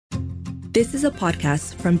This is a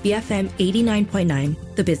podcast from BFM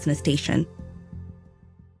 89.9, the business station.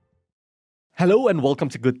 Hello and welcome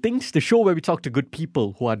to Good Things, the show where we talk to good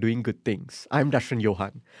people who are doing good things. I'm Dashran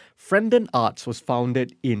Johan. Frendon Arts was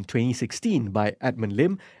founded in 2016 by Edmund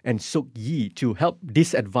Lim and Suk Yi to help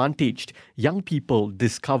disadvantaged young people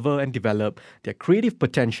discover and develop their creative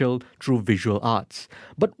potential through visual arts.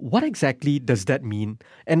 But what exactly does that mean?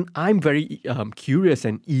 And I'm very curious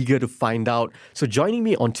and eager to find out. So joining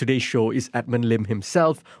me on today's show is Edmund Lim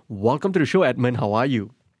himself. Welcome to the show, Edmund. How are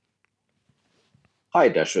you? Hi,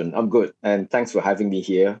 Dashran. I'm good. And thanks for having me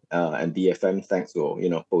here. And BFM, thanks for,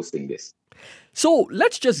 hosting this. So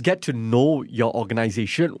let's just get to know your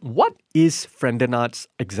organization. What is Frendon Arts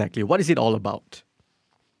exactly? What is it all about?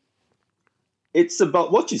 It's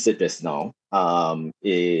about what you said just now.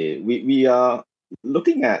 We are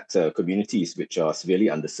looking at communities which are severely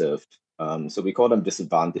underserved. So we call them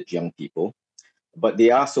disadvantaged young people. But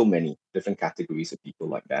there are so many different categories of people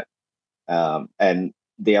like that. And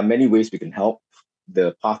there are many ways we can help.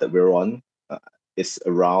 The path that we're on is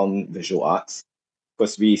around visual arts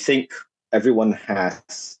because we think everyone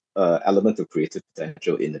has an element of creative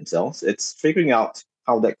potential in themselves. It's figuring out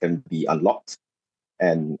how that can be unlocked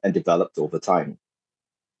and developed over time.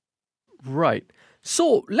 Right.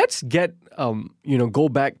 So let's get, go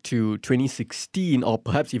back to 2016 or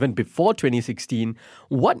perhaps even before 2016.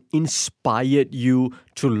 What inspired you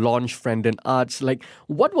to launch Frendon Arts? Like,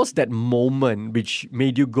 what was that moment which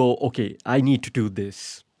made you go, okay, I need to do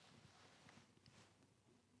this?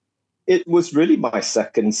 It was really my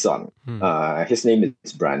second son. His name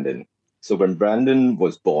is Brandon. So when Brandon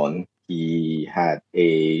was born, he had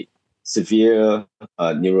a severe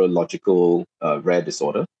neurological rare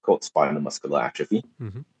disorder called spinal muscular atrophy.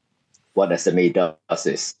 Mm-hmm. What SMA does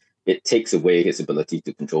is it takes away his ability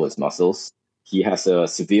to control his muscles. He has a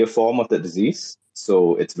severe form of the disease,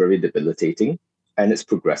 so it's very debilitating and it's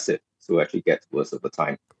progressive, so it actually gets worse over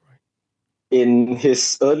time. In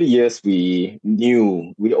his early years, we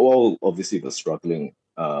all obviously were struggling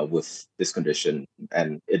with this condition,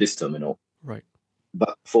 and it is terminal. Right.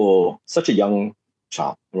 But for such a young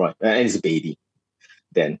child, right, and he's a baby,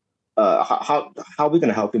 then how are we going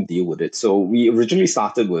to help him deal with it? So we originally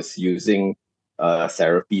started with using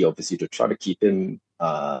therapy, obviously, to try to keep him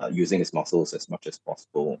using his muscles as much as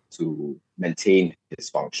possible to maintain his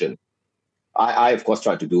function. I of course,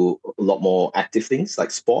 tried to do a lot more active things like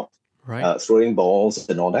sport, right. Throwing balls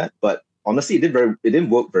and all that. But honestly, it didn't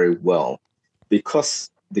work very well because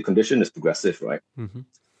the condition is progressive, right? Mm-hmm.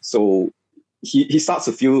 So he starts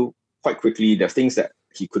to feel quite quickly there are things that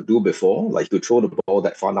he could do before, like he could throw the ball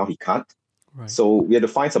that far, now he can't. Right. So we had to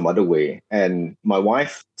find some other way. And my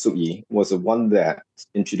wife, Suk Yi, was the one that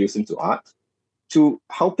introduced him to art to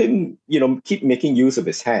help him, keep making use of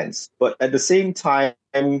his hands, but at the same time,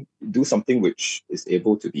 do something which is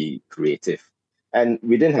able to be creative. And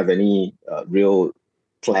we didn't have any real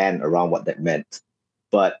plan around what that meant.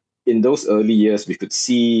 But in those early years, we could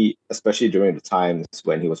see, especially during the times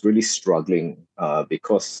when he was really struggling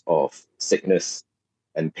because of sickness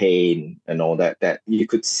and pain and all that, that you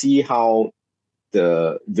could see how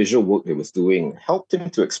the visual work he was doing helped him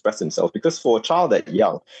to express himself. Because for a child that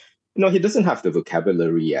young, he doesn't have the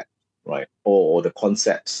vocabulary yet, right? Or the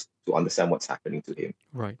concepts to understand what's happening to him.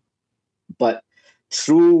 Right. But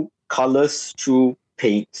through colors, through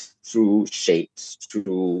paint, through shapes,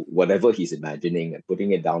 through whatever he's imagining and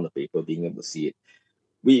putting it down on paper, being able to see it,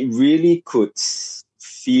 we really could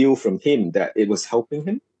feel from him that it was helping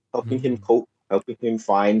him cope, helping him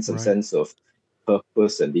find some sense of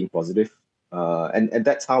purpose and being positive. And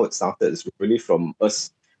that's how it started. It's really from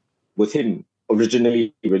us with him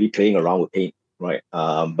originally really playing around with paint, right?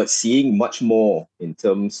 But seeing much more in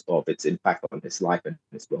terms of its impact on his life and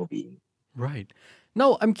his well-being. Right.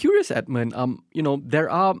 Now, I'm curious, Edmund, there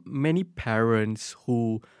are many parents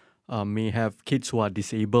who may have kids who are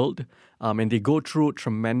disabled and they go through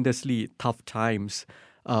tremendously tough times,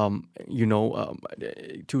 to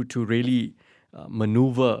really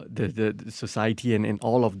maneuver the society and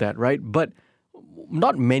all of that, right? But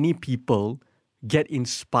not many people get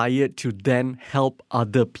inspired to then help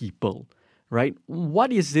other people, right?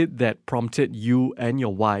 What is it that prompted you and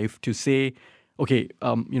your wife to say, okay,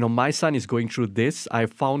 my son is going through this. I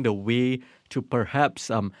found a way to perhaps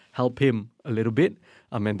help him a little bit,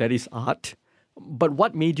 and that is art. But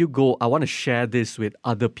what made you go, I want to share this with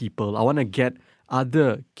other people. I want to get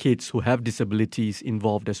other kids who have disabilities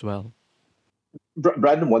involved as well?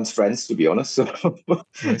 Brandon wants friends, to be honest. So,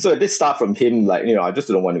 right. So it did start from him, like, I just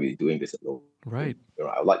don't want to be doing this alone. Right.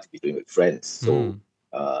 I would like to be doing it with friends. So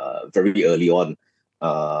very early on,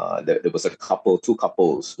 there was two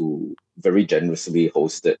couples who very generously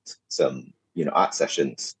hosted some, art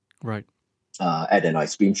sessions Right. at an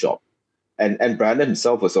ice cream shop. And Brandon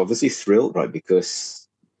himself was obviously thrilled, right? Because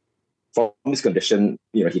from his condition,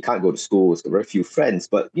 he can't go to school, he's got very few friends,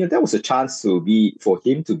 but that was a chance for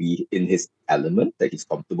him to be in his element that he's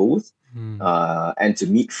comfortable with, and to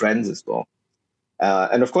meet friends as well.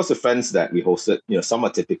 And of course, the friends that we hosted, some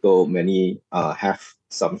are typical, many have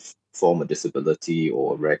some form of disability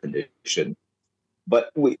or rare condition.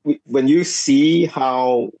 But when you see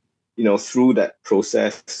how, through that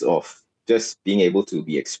process of just being able to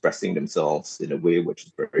be expressing themselves in a way which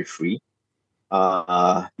is very free,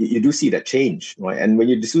 you do see that change, right? And when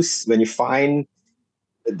you find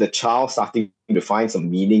the child starting to find some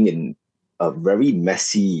meaning in a very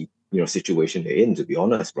messy, situation they're in, to be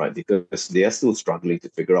honest, right? Because they are still struggling to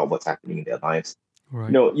figure out what's happening in their lives.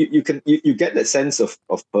 Right. You get that sense of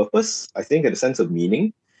purpose, I think, and a sense of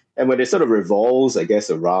meaning. And when it sort of revolves, I guess,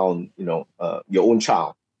 around, your own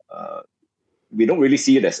child, we don't really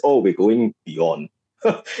see it as, oh, we're going beyond.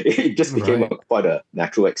 It just became quite a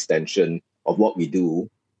natural extension of what we do,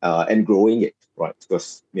 and growing it, right?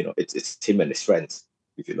 Because, it's him and his friends,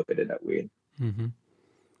 if you look at it that way. Mm-hmm.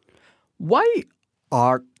 Why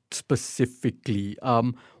art specifically?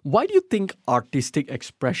 Why do you think artistic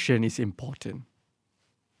expression is important?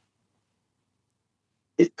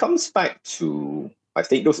 It comes back to, I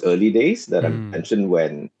think, those early days that I mentioned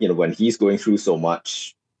when he's going through so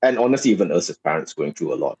much, and honestly, even us as parents going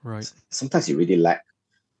through a lot. Right. Sometimes you really lack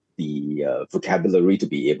the vocabulary to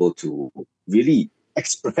be able to really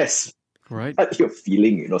express what you're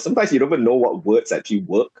feeling. Sometimes you don't even know what words actually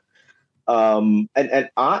work. And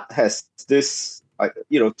art has this,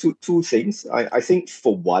 two things. I think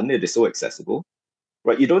for one, it is so accessible,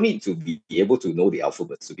 right? You don't need to be able to know the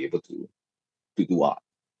alphabets to be able to do art,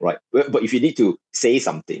 right? But if you need to say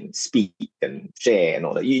something, speak and share and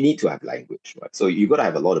all that, you need to have language, right? So you got to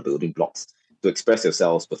have a lot of building blocks to express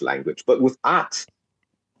yourselves with language. But with art,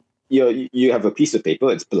 you have a piece of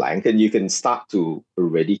paper, it's blank, and you can start to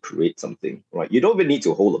already create something, right? You don't even need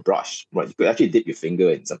to hold a brush, right? You could actually dip your finger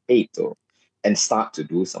in some paint and start to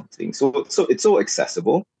do something. So it's so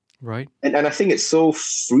accessible, right? And I think it's so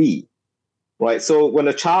free, right? So when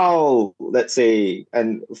a child, let's say,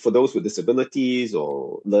 and for those with disabilities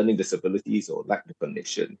or learning disabilities or lack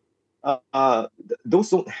recognition, those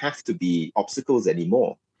don't have to be obstacles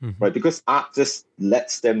anymore, right? Because art just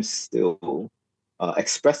lets them still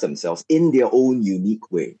express themselves in their own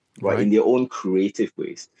unique way, right? In their own creative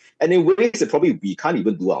ways. And in ways that probably we can't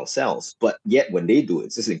even do ourselves, but yet when they do it,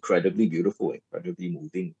 it's just incredibly beautiful, incredibly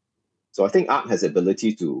moving. So I think art has the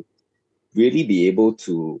ability to really be able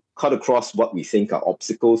to cut across what we think are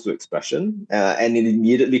obstacles to expression, and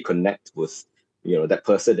immediately connect with, that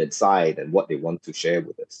person inside and what they want to share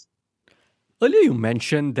with us. Earlier you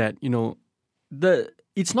mentioned that,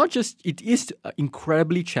 it is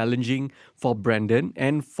incredibly challenging for Brandon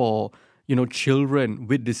and for, children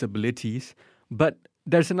with disabilities. But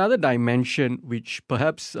there's another dimension which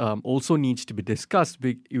perhaps also needs to be discussed,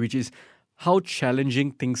 which is how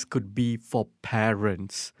challenging things could be for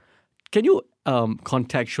parents. Can you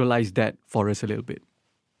contextualize that for us a little bit?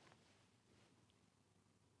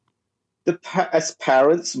 As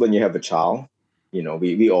parents, when you have a child,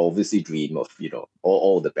 we obviously dream of,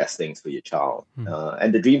 all the best things for your child.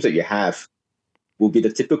 And the dreams that you have will be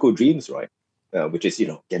the typical dreams, right? Which is,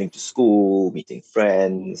 getting to school, meeting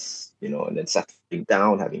friends, and then settling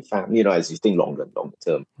down, having family, as you think longer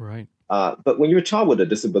term. Right. But when you're a child with a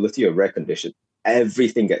disability or rare condition,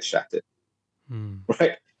 everything gets shattered,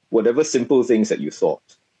 right? Whatever simple things that you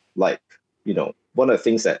thought, like, one of the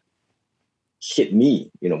things that hit me,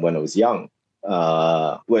 when I was young,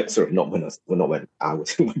 not when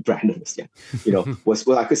Brandon was young, was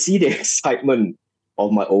I could see the excitement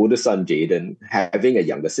of my older son Jaden having a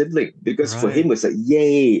younger sibling, because for him it's like,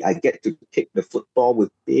 yay, I get to kick the football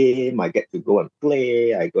with him, I get to go and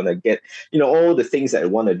play, I'm gonna get all the things that I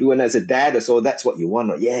want to do. And as a dad, so that's what you want,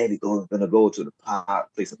 right? Yeah, we're gonna go to the park,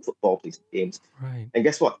 play some football, play some games, and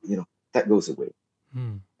guess what, that goes away.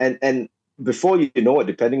 And before you know it,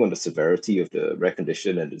 depending on the severity of the rare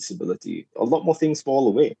condition and disability, a lot more things fall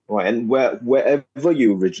away, right? And wherever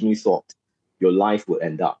you originally thought your life would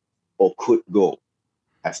end up or could go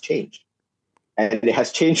has changed. And it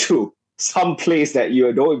has changed to some place that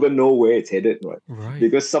you don't even know where it's headed, right?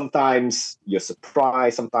 Because sometimes you're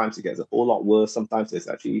surprised, sometimes it gets a whole lot worse, sometimes there's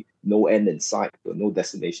actually no end in sight or no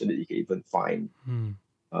destination that you can even find.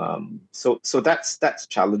 So that's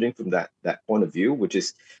challenging from that point of view, which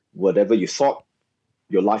is whatever you thought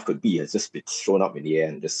your life could be has just been thrown up in the air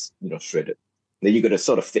and just shredded. Then you got to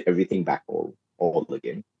sort of fit everything back all all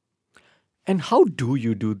again. And how do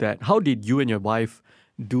you do that? How did you and your wife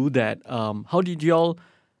do that? How did y'all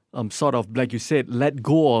sort of, like you said, let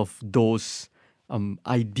go of those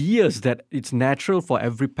ideas that it's natural for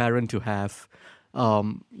every parent to have,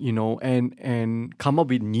 and come up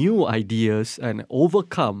with new ideas and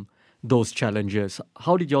overcome those challenges?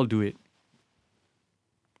 How did y'all do it?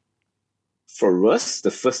 For us,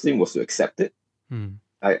 the first thing was to accept it.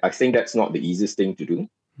 I think that's not the easiest thing to do.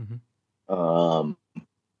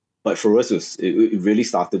 But for us, it really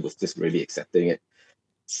started with just really accepting it.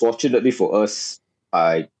 Fortunately for us,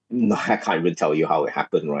 I can't even tell you how it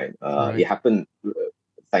happened, right? It happened,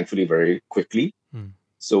 thankfully, very quickly.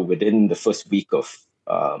 So within the first week of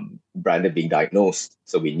Brandon being diagnosed,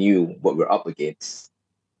 so we knew what we're up against,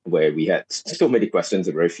 where we had so many questions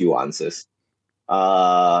and very few answers.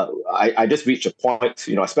 I just reached a point,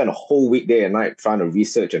 I spent a whole week day and night trying to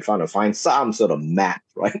research and trying to find some sort of map,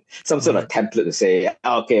 right? Some sort of template to say,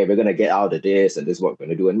 okay, we're going to get out of this and this is what we're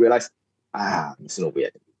going to do. And realize, there's no way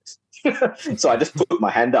I can do this. So I just put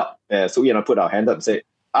my hand up. So we put our hand up and say,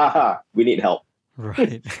 we need help.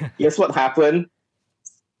 Right. Guess what happened?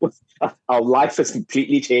 Our life has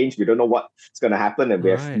completely changed. We don't know what's going to happen, and we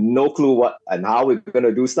have no clue what and how we're going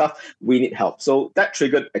to do stuff. We need help. So that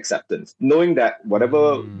triggered acceptance, knowing that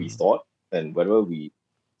whatever we thought and whatever we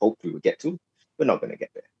hoped we would get to, we're not going to get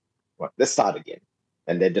there. Right. Let's start again,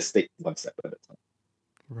 and then just take one step at a time.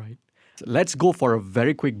 Right. Let's go for a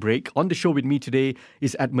very quick break. On the show with me today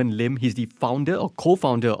is Edmund Lim. He's the founder or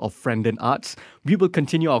co-founder of Friend Arts. We will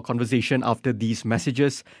continue our conversation after these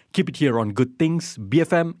messages. Keep it here on Good Things,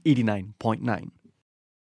 BFM 89.9.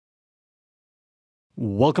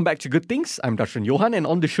 Welcome back to Good Things. I'm Darshan Johan, and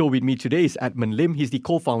on the show with me today is Edmund Lim. He's the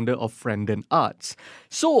co-founder of Friend Arts.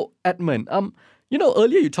 So, Edmund,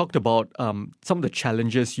 earlier you talked about some of the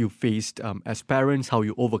challenges you faced as parents, how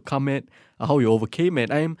you overcome it, how you overcame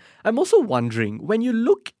it. I'm also wondering, when you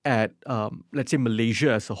look at, let's say,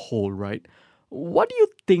 Malaysia as a whole, right? What do you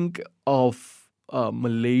think of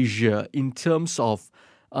Malaysia in terms of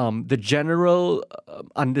the general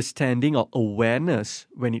understanding or awareness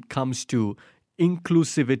when it comes to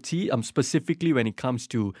inclusivity, specifically when it comes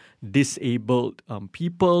to disabled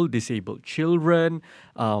people, disabled children,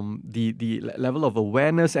 the level of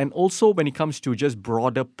awareness, and also when it comes to just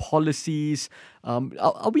broader policies?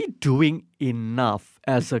 Are we doing enough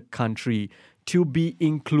as a country to be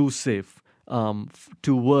inclusive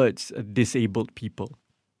towards disabled people?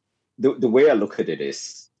 The way I look at it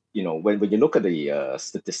is, when you look at the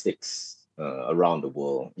statistics around the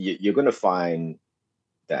world, you're going to find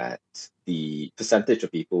that the percentage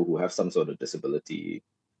of people who have some sort of disability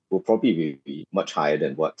will probably be much higher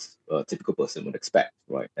than what a typical person would expect,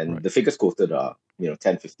 right? And the figures quoted are, 10,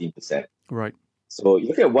 15%. Right. So you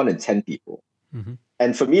look at 1 in 10 people.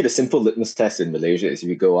 And for me, the simple litmus test in Malaysia is if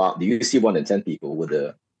you go out, do you see 1 in 10 people with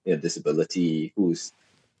a disability who's,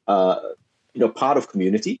 part of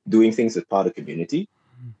community, doing things as part of community?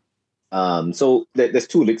 So there's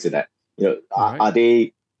 2 legs to that. Are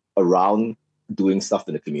they around doing stuff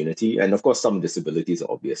in the community? And of course, some disabilities are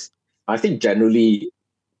obvious. I think generally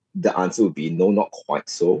the answer would be no, not quite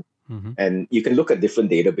so. And you can look at different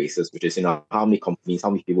databases, which is, how many companies, how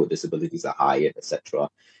many people with disabilities are hired, etc.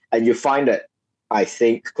 And you find that, I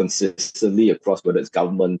think, consistently across whether it's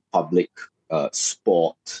government, public,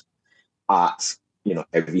 sport, arts,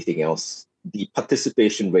 everything else, the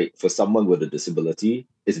participation rate for someone with a disability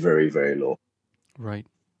is very, very low. Right.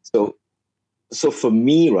 So for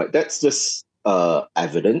me, right, that's just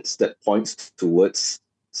evidence that points towards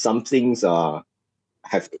some things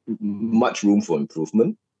have much room for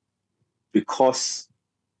improvement because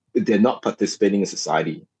they're not participating in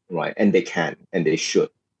society, right? And they can and they should.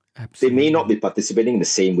 Absolutely. They may not be participating in the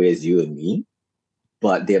same way as you and me,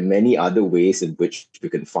 but there are many other ways in which we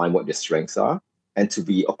can find what their strengths are and to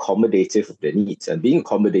be accommodative of their needs. And being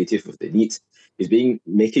accommodative of their needs is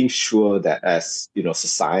making sure that as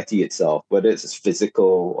society itself, whether it's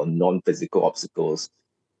physical or non-physical obstacles,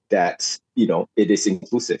 that it is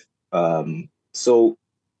inclusive. So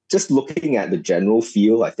just looking at the general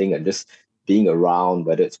feel, I think, and just being around,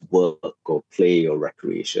 whether it's work or play or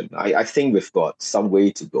recreation, I think we've got some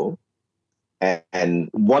way to go. And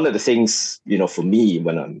one of the things, for me,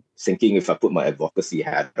 when I'm thinking, if I put my advocacy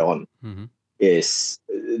hat on, is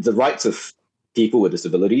the rights of people with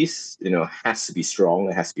disabilities, has to be strong,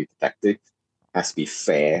 it has to be protected, has to be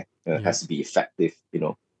fair, has to be effective,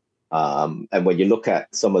 And when you look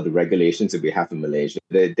at some of the regulations that we have in Malaysia,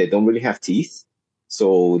 they don't really have teeth.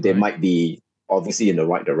 So they might be obviously in the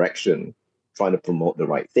right direction, trying to promote the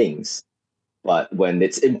right things. But when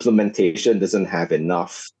its implementation doesn't have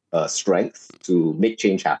enough strength to make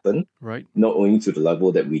change happen, Right. not only to the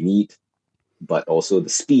level that we need, but also the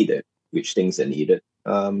speed at which things are needed,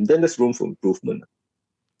 then there's room for improvement.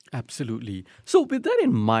 Absolutely. So, with that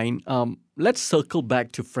in mind, let's circle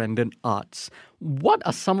back to Frendon Arts. What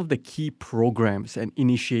are some of the key programs and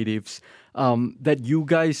initiatives that you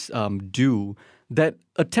guys do that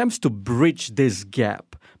attempts to bridge this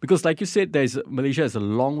gap? Because, like you said, Malaysia has a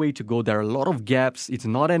long way to go. There are a lot of gaps. It's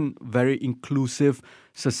not a very inclusive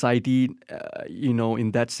society,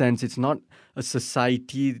 in that sense. It's not a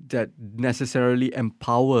society that necessarily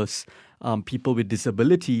empowers people with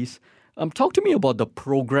disabilities. Talk to me about the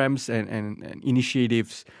programs and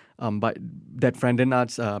initiatives that Frendon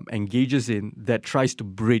Arts engages in that tries to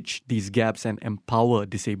bridge these gaps and empower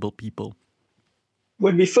disabled people.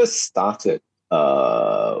 When we first started,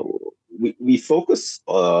 we focused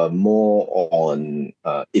more on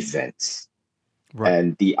events. Right.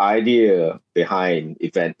 And the idea behind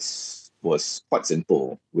events was quite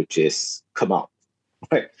simple, which is come out,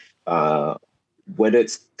 right? Whether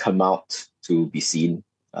it's come out to be seen,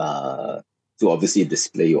 to obviously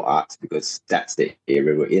display your art, because that's the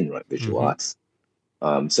area we're in, right? Visual arts.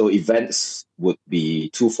 So events would be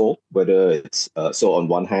twofold, whether it's, so on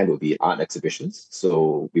one hand would be art exhibitions.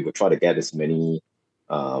 So we would try to get as many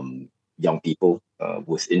young people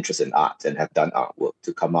with interest in art and have done artwork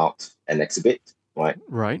to come out and exhibit, right?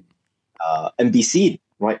 Right. And be seen,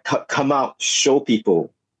 right? Come out, show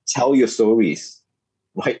people, tell your stories,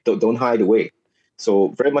 right? Don't hide away. So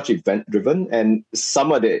very much event driven, and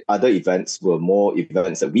some of the other events were more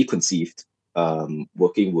events that we conceived,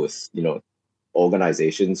 working with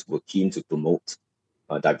organizations who were keen to promote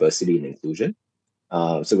diversity and inclusion.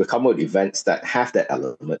 So we come up with events that have that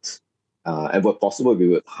element, and where possible, we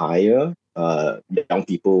would hire young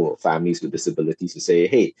people or families with disabilities to say,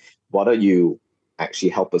 "Hey, why don't you actually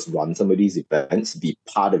help us run some of these events, be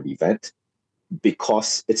part of the event,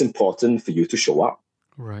 because it's important for you to show up."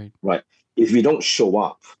 Right. Right. If we don't show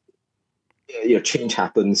up, change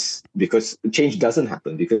happens because change doesn't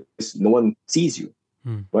happen because no one sees you,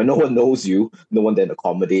 right? No one knows you. No one then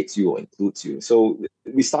accommodates you or includes you. So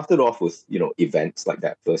we started off with, events like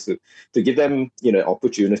that first to give them,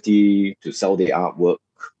 opportunity to sell their artwork,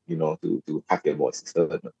 to have their voices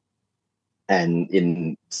heard. And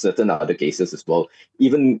in certain other cases as well,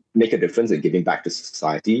 even make a difference in giving back to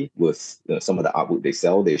society with some of the artwork they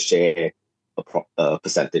sell. They share a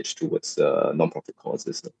percentage towards non-profit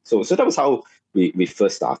causes. So that was how we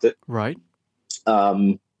first started. Right.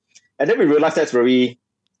 And then we realized that's very,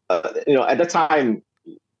 at the time,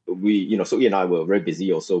 so Ian and I were very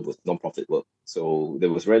busy also with non-profit work. So there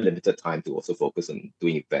was very limited time to also focus on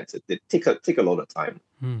doing events. It did take a lot of time.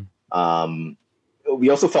 We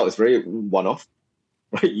also felt it's very one-off,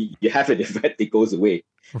 right? You have an event, it goes away.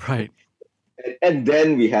 Right. And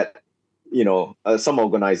then we had some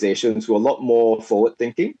organizations who are a lot more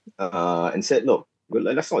forward-thinking and said, "Look,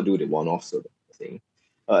 let's not do the one-off sort of thing.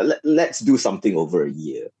 Let's do something over a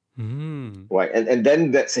year." Right? And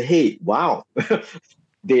then that's, hey, wow,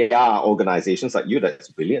 there are organizations like you that's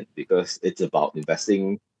brilliant because it's about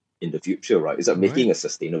investing in the future, right? It's about making a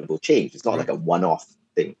sustainable change. It's not like a one-off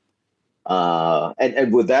thing.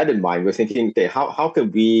 And with that in mind, we're thinking, okay, how can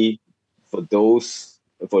we, for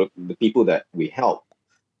the people that we help,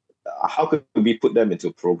 how could we put them into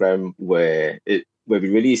a program where we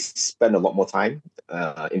really spend a lot more time,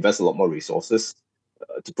 invest a lot more resources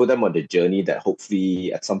to put them on the journey that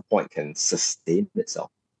hopefully at some point can sustain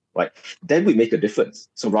itself, right? Then we make a difference.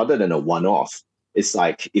 So rather than a one-off, it's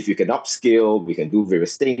like if you can upskill, we can do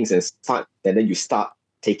various things and then you start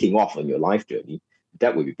taking off on your life journey.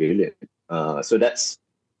 That would be brilliant. So that's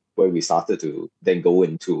where we started to then go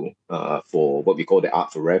into for what we call the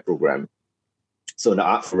Art for Rare program. So the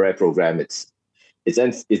Art for Rare program, it's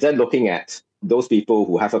then looking at those people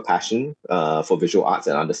who have a passion for visual arts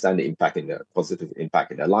and understand the positive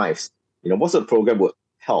impact in their lives. What sort of program would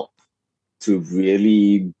help to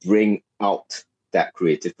really bring out that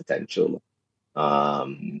creative potential?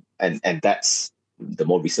 And that's the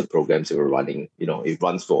more recent programs that we're running. It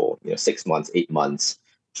runs for 6 months, 8 months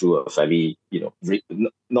through a fairly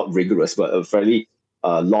not rigorous, but a fairly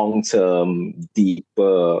long-term,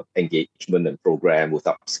 deeper engagement and program with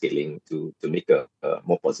upskilling to make a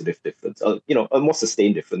more positive difference, a more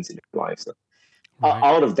sustained difference in their lives. Right.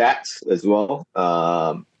 Out of that as well,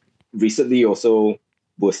 recently also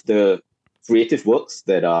with the creative works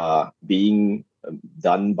that are being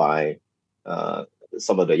done by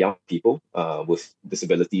some of the young people with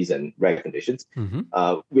disabilities and rare conditions.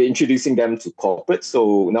 We're introducing them to corporates.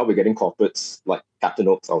 So now we're getting corporates like Captain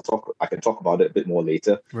Oaks. I can talk about it a bit more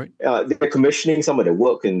later. Right. They're commissioning some of their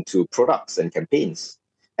work into products and campaigns.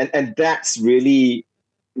 And that's really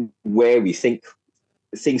where we think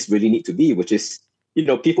things really need to be, which is,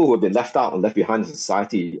 people who have been left out and left behind in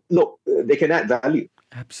society, look, they can add value.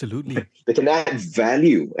 Absolutely. They can add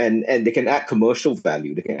value, and they can add commercial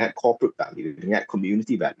value, they can add corporate value, they can add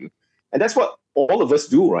community value. And that's what all of us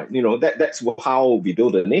do, right? That's how we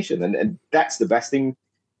build a nation. And that's the best thing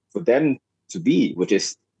for them to be, which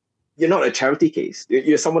is, you're not a charity case.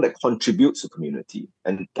 You're someone that contributes to community.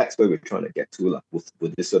 And that's where we're trying to get to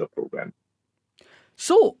with this sort of program.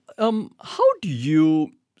 So, how do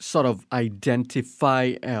you sort of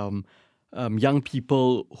identify young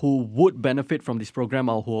people who would benefit from this program,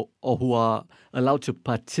 or who are allowed to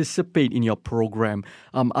participate in your program?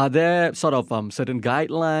 Are there sort of certain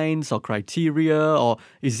guidelines or criteria, or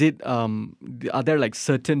is it are there like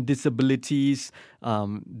certain disabilities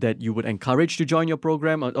that you would encourage to join your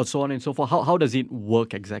program, or so on and so forth? How does it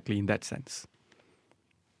work exactly in that sense?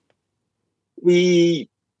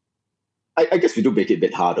 I guess we do make it a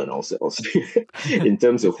bit hard on ourselves in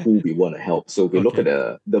terms of who we want to help. So we look at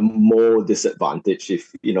the more disadvantaged.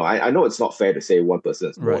 If I know it's not fair to say one person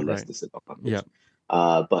is more or less disadvantaged. Yeah.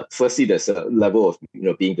 But firstly, there's a level of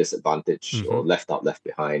being disadvantaged or left out, left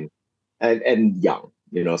behind, and young.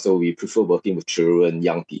 So we prefer working with children,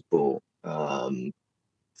 young people.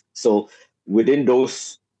 So within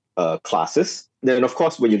those classes, then of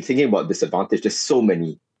course, when you're thinking about disadvantage, there's so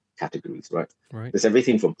many categories, right? There's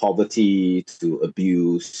everything from poverty to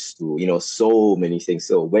abuse to so many things.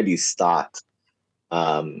 So where do you start?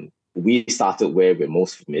 We started where we're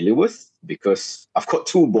most familiar with, because I've got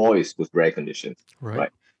two boys with rare conditions,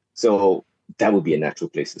 right? So that would be a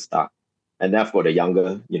natural place to start. And then I've got a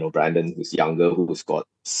younger, Brandon, who's younger, who's got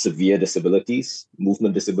severe disabilities,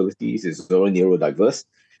 movement disabilities, is very neurodiverse.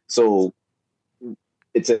 So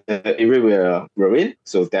it's an area where we're in.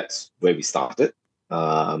 So that's where we started.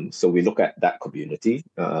 So we look at that community.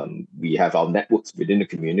 We have our networks within the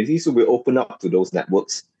community. So we open up to those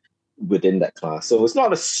networks within that class. So it's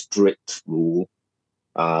not a strict rule,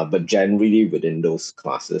 but generally within those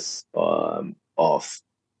classes of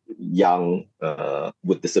young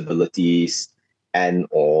with disabilities and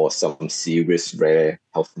or some serious rare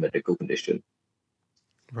health medical condition.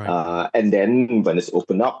 Right. And then when it's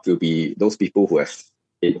opened up, will be those people who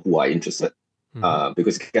are interested.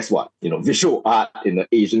 Because guess what? Visual art in the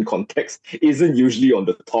Asian context isn't usually on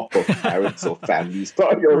the top of parents or families'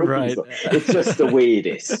 priorities. Right. It's just the way it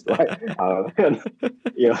is, right?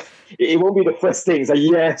 It won't be the first thing. It's like,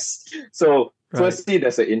 yes. So firstly,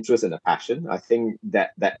 there's an interest and a passion. I think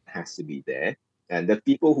that has to be there. And the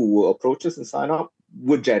people who will approach us and sign up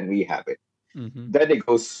would generally have it. Then it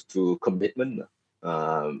goes to commitment.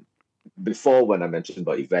 Before, when I mentioned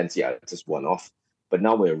about events, it's just one-off. But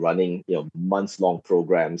now we're running, months-long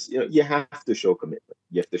programs. You have to show commitment.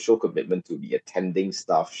 You have to show commitment to be attending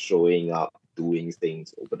stuff, showing up, doing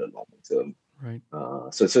things over the long term. Right.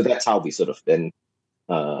 So that's how we sort of then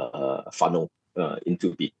funnel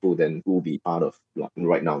into people then who will be part of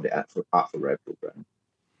right now the Art for Rare program.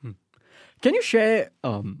 Can you share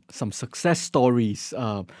some success stories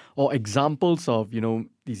or examples of,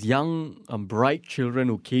 these young, bright children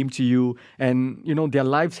who came to you and, their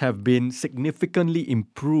lives have been significantly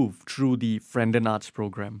improved through the Frendon Arts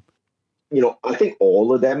program? I think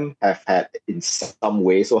all of them have had in some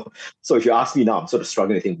way. So if you ask me now, I'm sort of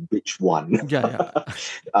struggling to think which one. Yeah.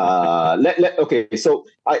 Okay, so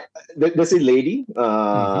there's a lady,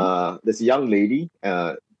 there's a young lady.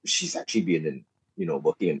 She's actually been in,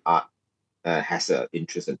 working in art. Has an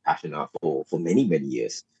interest and passion for many, many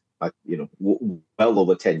years, well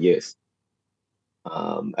over 10 years.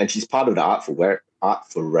 And she's part of the Art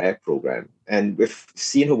for Rare program. And we've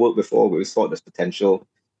seen her work before, we thought there's potential.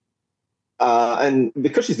 And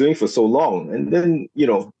because she's doing it for so long, and then,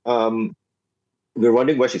 we're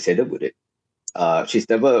wondering where she's headed with it. She's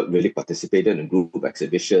never really participated in group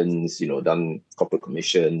exhibitions, done corporate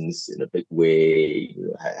commissions in a big way,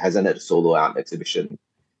 hasn't had a solo art exhibition.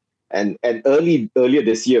 And earlier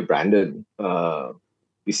this year, Brandon, he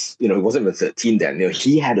wasn't even 13 then.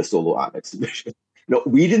 He had a solo art exhibition.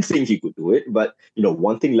 We didn't think he could do it, but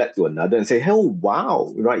one thing led to another, and say, "Oh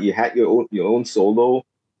wow, right? You had your own solo.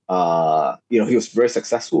 He was very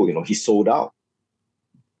successful. He sold out."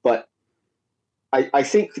 But I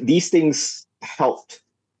think these things helped.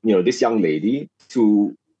 This young lady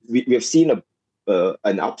to we have seen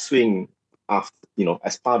an upswing after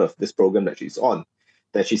as part of this program that she's on.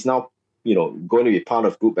 That she's now, going to be part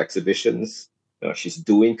of group exhibitions. She's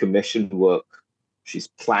doing commissioned work. She's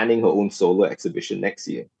planning her own solo exhibition next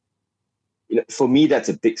year. For me, that's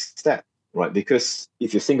a big step, right? Because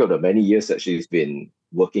if you think of the many years that she's been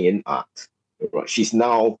working in art, right, she's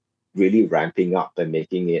now really ramping up and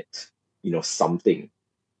making it, something.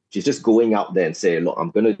 She's just going out there and saying, look,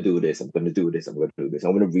 I'm going to do this, I'm going to do this, I'm going to do this.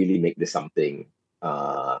 I'm going to really make this something.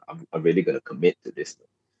 I'm really going to commit to this.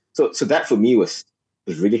 So that for me was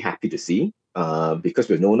really happy to see, because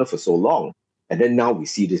we've known her for so long. And then now we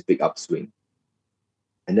see this big upswing.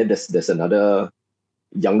 And then there's another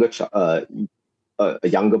a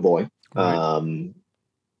younger boy. Right.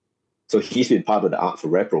 So he's been part of the Art for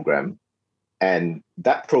Rare program. And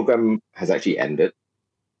that program has actually ended.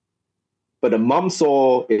 But the mum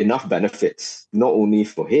saw enough benefits, not only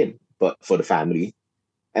for him, but for the family.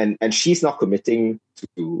 And she's now committing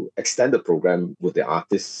to extend the program with the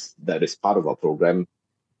artists that is part of our program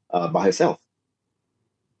by herself.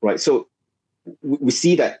 Right. So we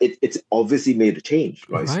see that it's obviously made a change,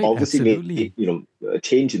 right? It's Right, obviously absolutely. made, a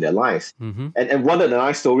change in their lives. Mm-hmm. And one of the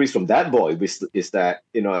nice stories from that boy is that,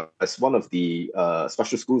 as one of the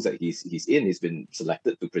special schools that he's in, he's been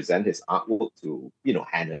selected to present his artwork to,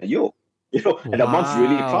 Hannah Yo, and the mom's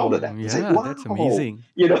really proud of Wow. that. It's like, Yeah, that's wow, amazing.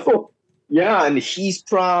 yeah, and he's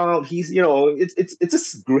proud. He's, it's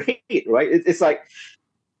just great, right? It's like,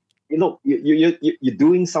 you're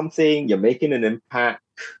doing something, you're making an impact,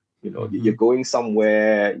 you're going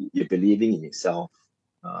somewhere, you're believing in yourself,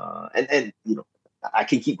 and I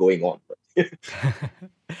can keep going on. But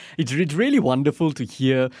It's really wonderful to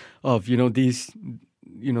hear of these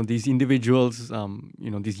individuals,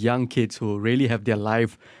 these young kids who really have their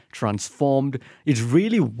life transformed. It's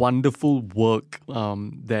really wonderful work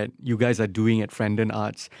that you guys are doing at Frandon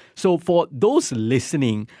Arts. So for those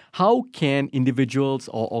listening, how can individuals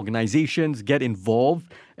or organizations get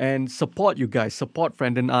involved and support you guys, support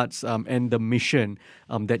Frandon Arts and the mission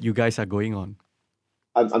that you guys are going on?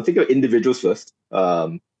 I'm thinking of individuals first.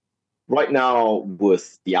 Right now,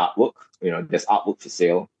 with the artwork, there's artwork for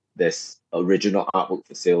sale, there's original artwork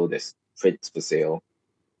for sale, there's prints for sale,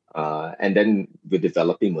 and then we're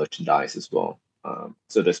developing merchandise as well.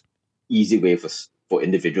 So there's easy way for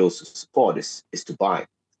individuals to support is to buy,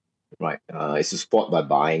 right? It's to support by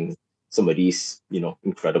buying some of these,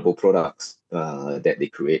 incredible products that they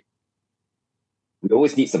create. We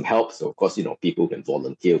always need some help, so of course, people can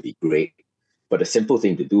volunteer, would be great. But a simple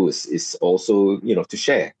thing to do is also, to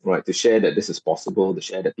share, right? To share that this is possible, to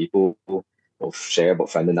share that people will share about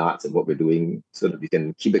Frandon Arts and what we're doing, so that we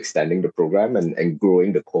can keep extending the program and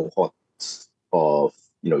growing the cohorts of,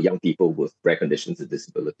 young people with rare conditions and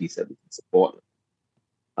disabilities that we can support.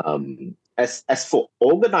 As for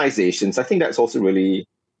organizations, I think that's also really,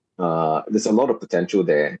 there's a lot of potential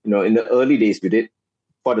there. In the early days, we did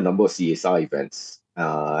quite a number of CSR events,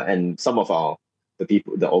 and some of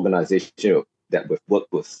the organization that we've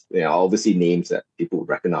worked with, obviously names that people would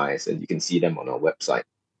recognize, and you can see them on our website.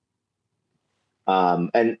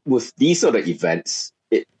 And with these sort of events,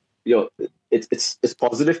 it's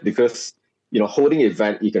positive because holding an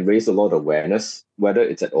event, you can raise a lot of awareness, whether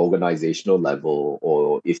it's at organizational level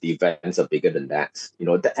or if the events are bigger than that.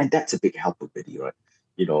 And that's a big help already, right?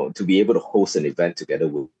 To be able to host an event together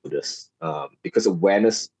with us, because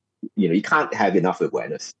awareness, you can't have enough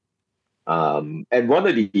awareness. And one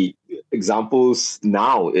of the examples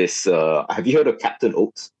now is, have you heard of Captain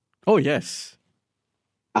Oats? Oh, yes.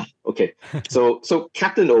 Okay. So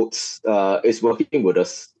Captain Oats is working with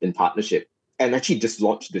us in partnership and actually just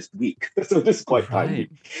launched this week. So this is quite timely.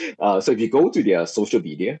 So if you go to their social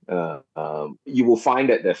media, you will find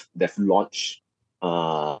that they've launched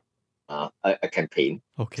a campaign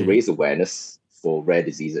to raise awareness for rare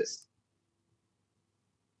diseases.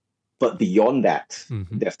 But beyond that,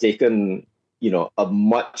 they've taken, a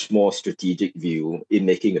much more strategic view in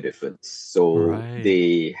making a difference. So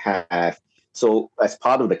they have, as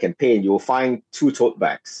part of the campaign, you'll find 2 tote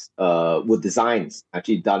bags with designs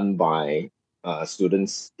actually done by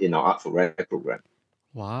students in our Art for Rare program.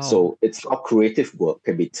 Wow. So it's how creative work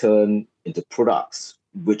can be turned into products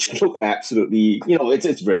which look absolutely,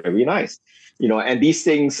 it's very nice. And these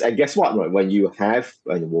things, and guess what, right? When you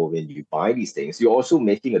buy these things, you're also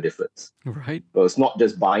making a difference. Right. So it's not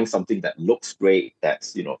just buying something that looks great,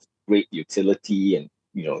 that's, great utility and,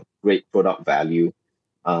 great product value,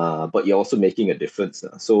 but you're also making a difference.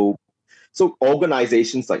 So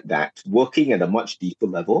organizations like that, working at a much deeper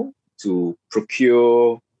level to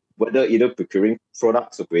procure, whether either procuring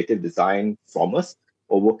products or creative design from us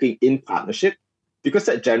or working in partnership, because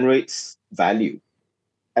that generates value.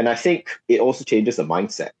 And I think it also changes the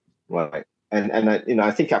mindset, right? And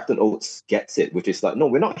I think Captain Oats gets it, which is like, no,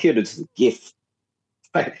 we're not here to just give.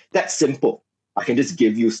 Right? That's simple. I can just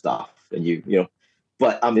give you stuff, and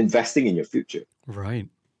but I'm investing in your future. Right.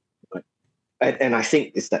 And I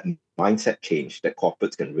think it's that mindset change that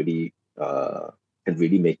corporates can really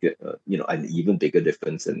make it, an even bigger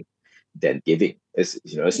difference. And than giving.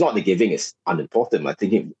 It's not the giving is unimportant. I'm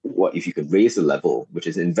thinking, what if you could raise the level, which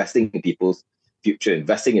is investing in people's future,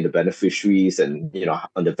 investing in the beneficiaries, and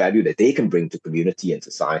on the value that they can bring to community and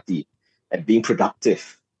society, and being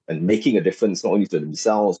productive and making a difference not only to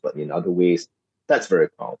themselves but in other ways. That's very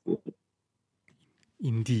powerful.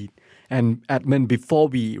 Indeed. And Edmund, before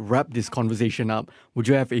we wrap this conversation up, would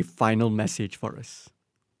you have a final message for us?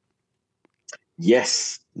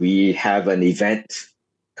 Yes, we have an event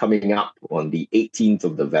coming up on the 18th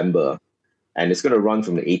of November, and it's going to run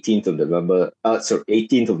from the 18th of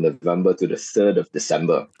November to the 3rd of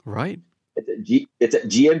December. Right. It's at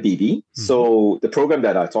GMBB. Mm-hmm. So the program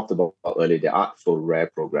that I talked about earlier, the Art for Rare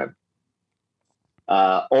program,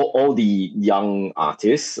 all the young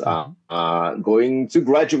artists are going to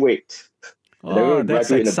graduate. Oh, that's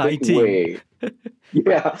exciting. In a big way.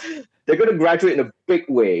 Yeah, they're going to graduate in a big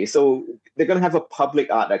way. So they're going to have a public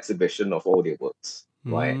art exhibition of all their works,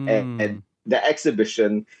 right? And the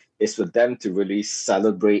exhibition is for them to really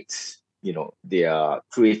celebrate, their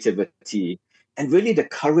creativity and really the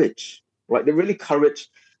courage, right? Their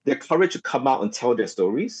courage to come out and tell their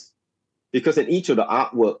stories. Because in each of the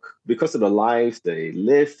artwork, because of the lives they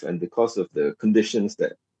live and because of the conditions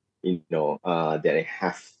that, that they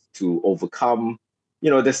have to overcome,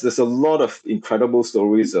 there's a lot of incredible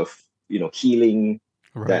stories of, healing,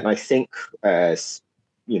 right, that I think as,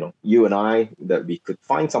 you and I, that we could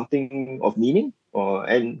find something of meaning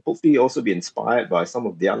and hopefully also be inspired by some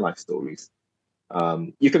of their life stories.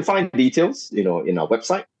 You can find details, in our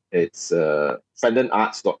website. It's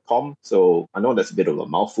friendenarts.com. So I know that's a bit of a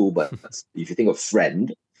mouthful, but if you think of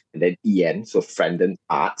friend and then EN, so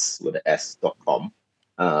friendenarts with the S.com,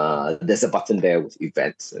 there's a button there with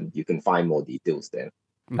events and you can find more details there.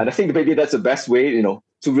 And I think maybe that's the best way, to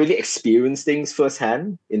really experience things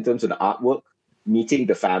firsthand in terms of the artwork, meeting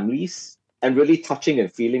the families and really touching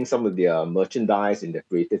and feeling some of their merchandise and their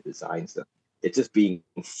creative designs. It's just being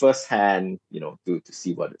firsthand, to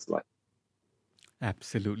see what it's like.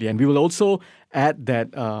 Absolutely. And we will also add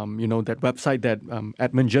that, that website that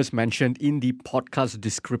Edmund just mentioned in the podcast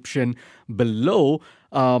description below.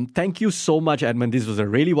 Thank you so much, Edmund. This was a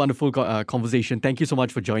really wonderful conversation. Thank you so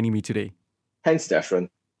much for joining me today. Thanks, Dashran.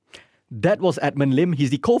 That was Edmund Lim. He's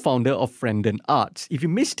the co-founder of Frienden Arts. If you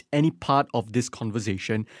missed any part of this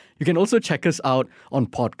conversation, you can also check us out on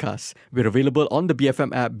podcasts. We're available on the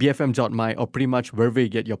BFM app, bfm.my, or pretty much wherever you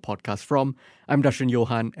get your podcast from. I'm Dashran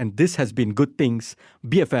Johan, and this has been Good Things,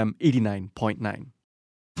 BFM 89.9.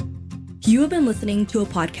 You have been listening to a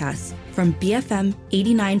podcast from BFM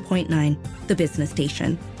 89.9, the business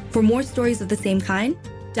station. For more stories of the same kind,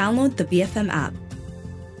 download the BFM app.